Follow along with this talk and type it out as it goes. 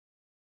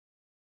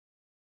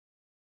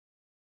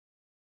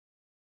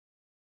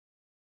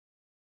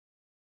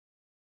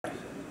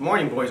Good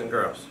morning, boys and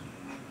girls.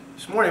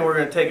 This morning we're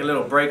going to take a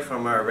little break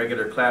from our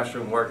regular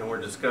classroom work and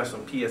we're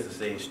discussing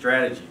PSSA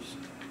strategies.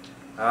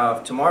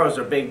 Tomorrow's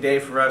a big day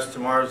for us.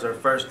 Tomorrow's our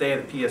first day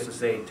of the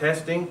PSSA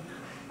testing.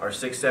 Our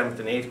 6th, 7th,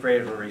 and 8th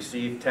grade will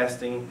receive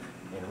testing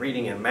in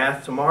reading and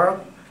math tomorrow.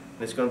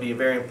 And it's going to be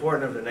very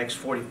important over the next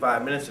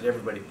 45 minutes that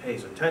everybody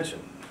pays attention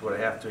to what I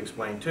have to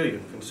explain to you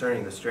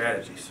concerning the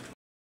strategies.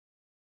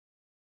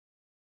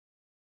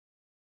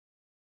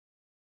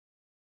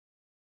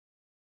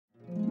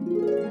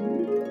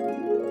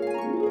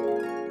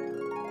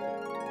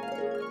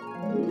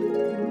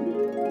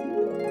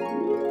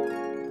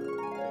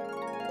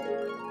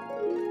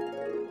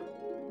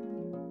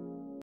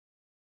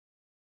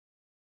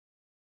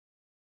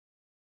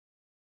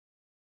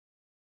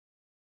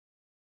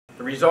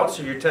 The results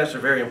of your tests are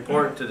very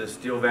important to the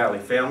Steel Valley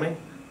family.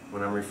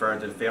 When I'm referring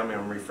to the family,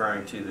 I'm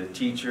referring to the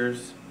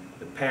teachers,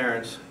 the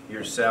parents,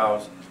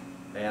 yourselves,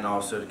 and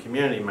also the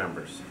community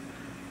members.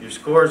 Your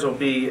scores will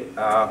be,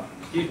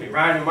 excuse me,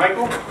 Ryan and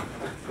Michael.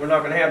 We're not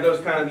going to have those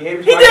kind of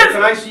behaviors. He Michael, did.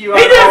 Can I see you out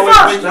He in the did hallway,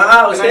 first. please? No,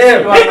 it was Can I see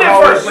him. you out He in the did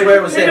hallway, first. please?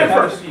 It was him.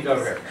 Have a seat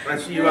over here. Can I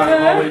see you out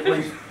in the hallway,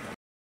 please?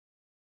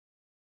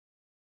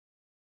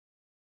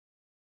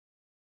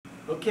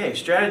 Okay,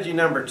 strategy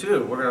number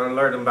 2. We're going to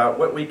learn about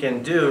what we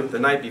can do the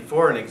night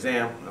before an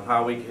exam, of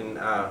how we can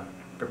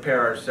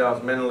prepare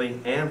ourselves mentally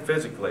and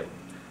physically.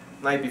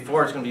 The night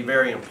before, it's going to be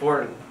very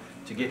important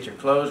to get your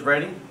clothes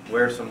ready.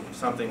 Wear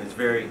something that's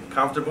very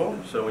comfortable,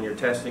 so when you're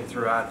testing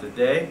throughout the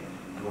day,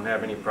 you won't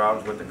have any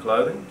problems with the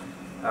clothing.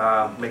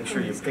 Make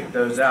sure you pick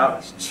those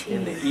out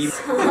in the evening.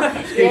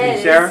 Excuse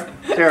me, Sarah.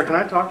 Sarah, can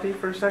I talk to you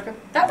for a second?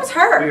 That was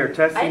her. We are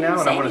testing now,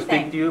 and I want to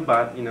anything. speak to you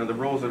about, the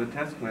rules of the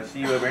test. Can I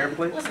see you over here,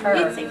 please? It was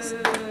her. Please.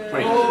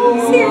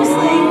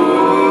 Seriously.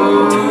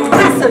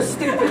 That's so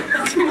stupid.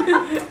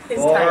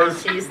 His tiny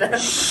shoes, though.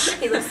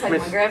 He looks like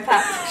my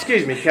grandpa.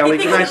 Excuse me, Kelly.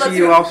 You Can think I he looks see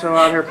you real- also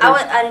out here, please?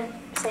 I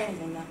didn't say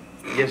anything, though.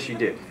 Yes, you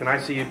did. Can I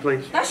see you,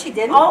 please? No, she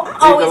didn't. the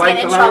Always lights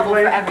get in allowed, trouble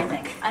please? for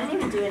everything. I didn't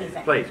even do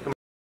anything. Please, come on.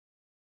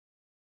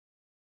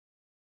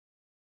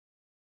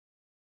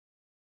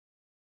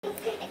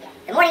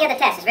 The morning of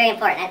the test is very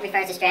important. That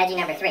refers to strategy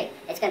number 3.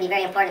 It's going to be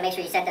very important to make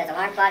sure you set those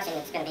alarm clocks, and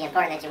it's going to be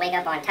important that you wake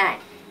up on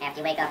time.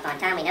 After you wake up on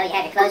time, we know you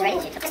have your clothes ready.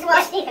 Mr.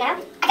 Walsh, Steve, can I help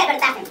you? I got to go to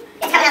the bathroom.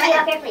 Can I see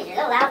you up here, please? You're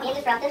a little loud, being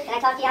disruptive. Can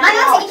I talk to you out here?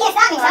 My mom said you can't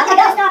stop me, so I'm going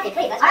to stop you,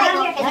 please. Let's go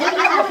down here, because I'm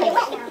a little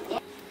wet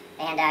now.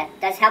 And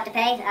does help to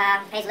pay.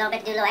 Pays a little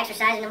bit to do a little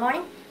exercise in the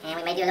morning. And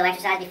we may do a little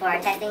exercise before our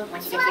testing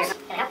once you get to your...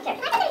 Can I help you?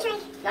 Can I get a drink?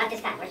 Not at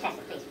this time. We're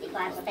testing, please. Be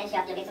quiet. We'll finish you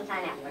up. You'll get some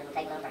time afterwards. We'll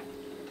take a little break.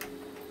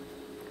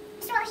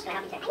 Mr. Walsh, can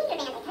I help you? I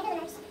need your band-aid. Can I go to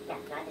the nurse? No,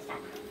 not at this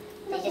time.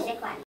 Please just sit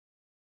quiet.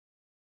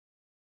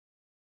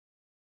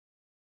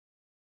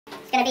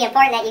 It's going to be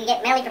important that you get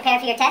mentally prepared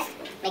for your test.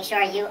 Make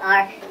sure you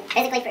are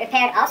physically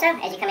prepared also.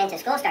 As you come into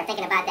school, start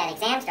thinking about that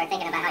exam. Start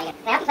thinking about how you're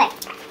going to play.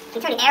 Can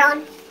you turn the air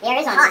on? The air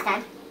is on this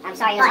time. I'm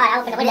sorry, you're hot.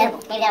 I'll open the window.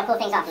 Maybe that'll cool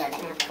things off a little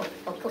bit.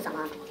 Yeah, cool something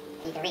off.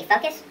 You can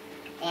refocus.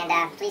 And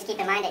please keep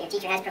in mind that your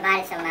teacher has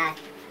provided some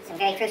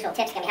very crucial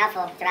tips that can be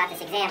helpful throughout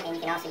this exam, and you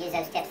can also use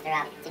those tips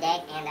throughout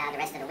today and the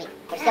rest of the week.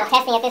 We're still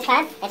testing at this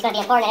time. It's going to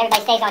be important that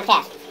everybody stays on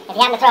task. If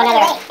you happen to throw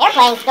another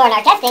airplane during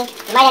our testing,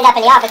 you might end up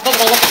in the office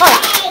visiting Mr. Fuller.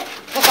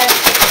 Mr.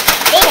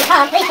 Steve and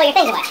Tom, please put your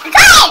things away.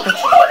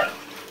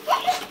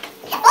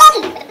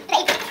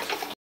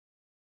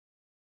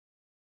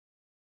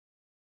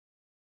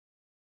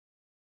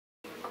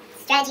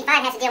 Strategy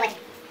 5 has to deal with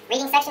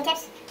reading section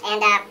tips.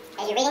 And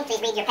as you're reading, please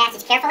read your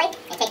passage carefully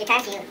and take your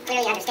time so you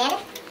clearly understand it.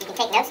 You can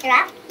take notes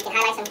throughout. You can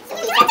highlight some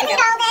key sections. I have to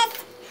read all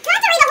this. Do I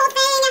have to read the whole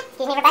thing?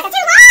 Excuse me, Rebecca. It's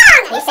too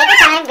long! Please take your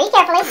time. Read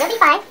carefully. You'll be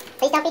fine.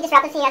 Please don't be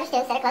disruptive to the other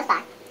students that are close by.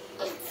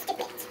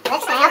 Stupid.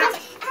 Let's try help.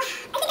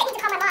 I think I need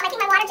to call my mom. I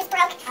think my water just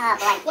broke. Oh,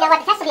 boy. You know what?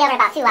 The test will be over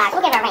in about 2 hours.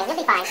 We'll give her a ring.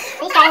 You'll be fine.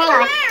 Please try to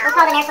hang on. We'll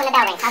call the nurse when the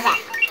bell rings. How's that?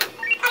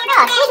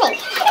 Oh, excuse me.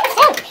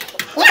 Soon.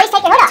 Can you please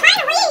take your hood off? I'm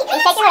trying to read.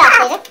 Please take your hood off,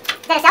 Susan.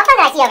 Is that a cell phone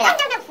that I see over there?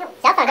 No.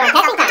 Cell phone during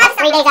testing time. That's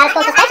 3 days out of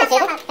school suspension,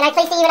 Susan. Can I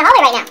please see you in the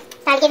hallway right now?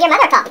 It's time to give your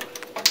mother a call.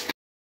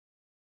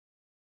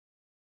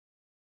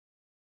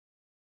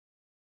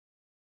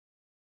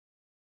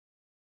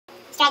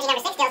 Strategy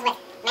number 6 deals with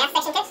math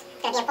section tips.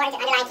 It's going to be important to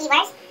underline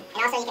keywords. And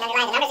also you can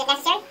underline the numbers if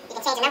necessary. You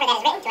can change a number that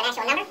is written to an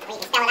actual number, or you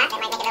can spell it out. That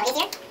might make it a little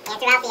easier. And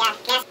throughout the math...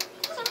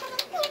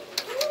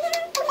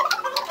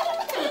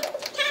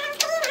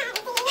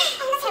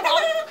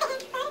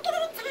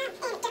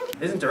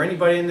 Isn't there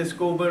anybody in this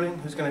school building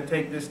who's going to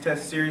take this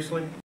test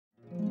seriously?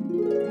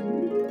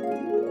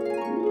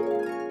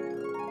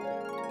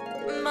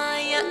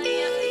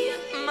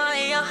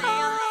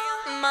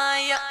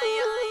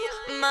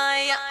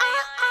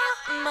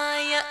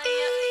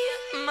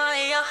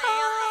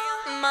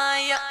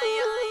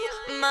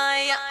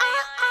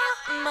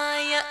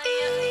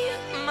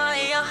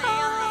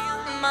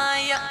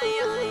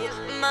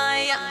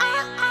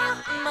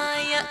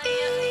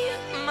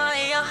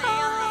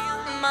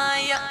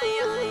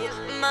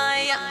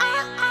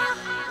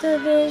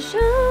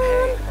 Division,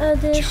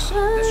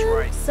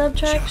 addition,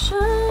 subtraction,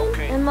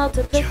 and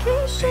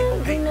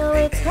multiplication. We know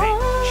it's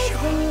hard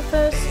when you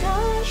first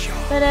start,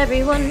 but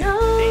everyone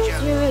knows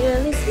you're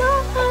really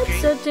smart,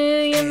 so do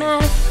your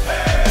math.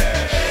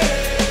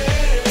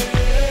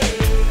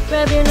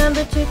 Grab your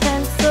number 2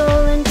 pencil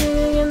and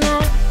do your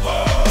math.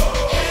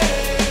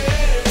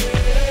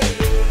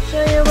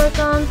 Show your work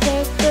on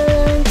paper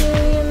and do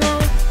your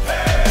math.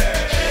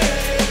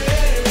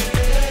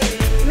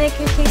 Make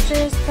your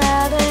teachers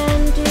proud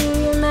and do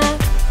your math.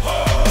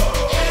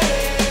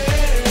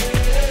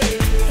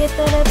 Get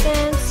that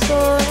advanced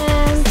score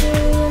and do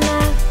your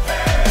math.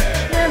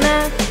 Your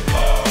math,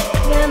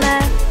 your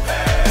math,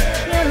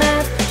 your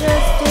math.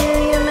 Just do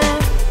your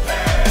math.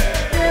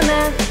 Your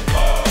math,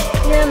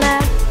 your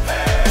math,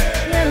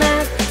 your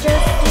math.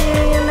 Just do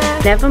your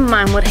math. Never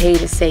mind what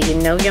haters say, you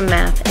know your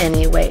math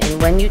anyway.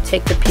 And when you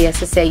take the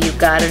PSSA, you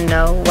gotta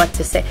know what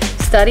to say.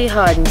 Study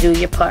hard and do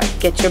your part.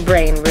 Get your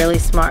brain really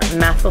smart.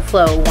 Math will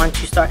flow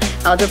once you start.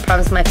 Algebra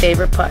problem's my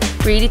favorite part.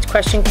 Read each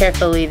question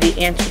carefully, the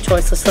answer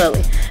choices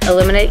slowly.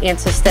 Eliminate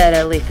answers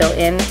steadily, fill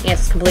in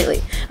answers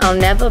completely. I'll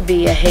never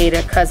be a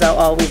hater, cause I'll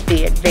always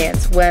be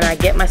advanced. When I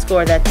get my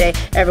score that day,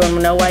 everyone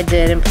will know I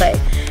didn't play.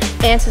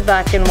 Answers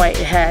black and white,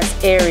 it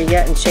has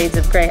area and shades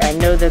of gray. I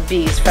know the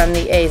B's from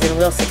the A's and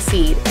will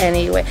succeed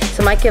anyway.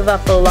 Some might give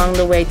up along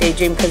the way,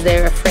 daydream cause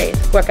they're afraid.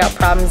 Work out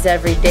problems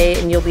every day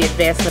and you'll be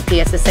advanced in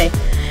the PSSA.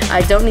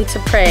 I don't need to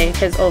pray,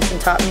 cause Olsen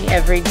taught me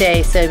every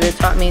day. Saber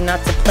taught me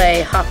not to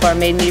play, Hopper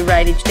made me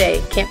write each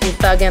day. Can't be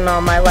thugging all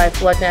my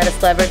life, looking at a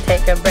sliver,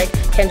 take a break.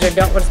 Kendra,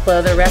 don't want to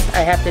spoil the rest, I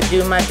have to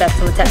do my best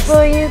on the test.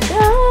 Before you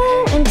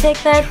go and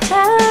take that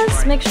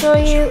test, make sure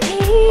you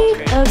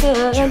eat a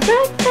good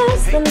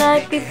breakfast the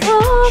night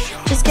before.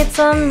 Just get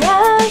some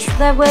rest,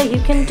 that way you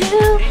can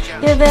do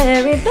your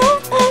very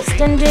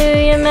best and do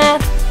your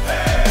math.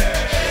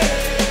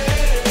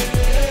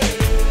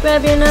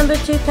 Grab your number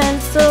 2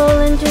 pencil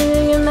and do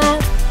your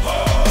math.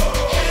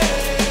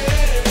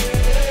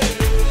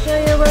 Show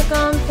your work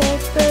on paper.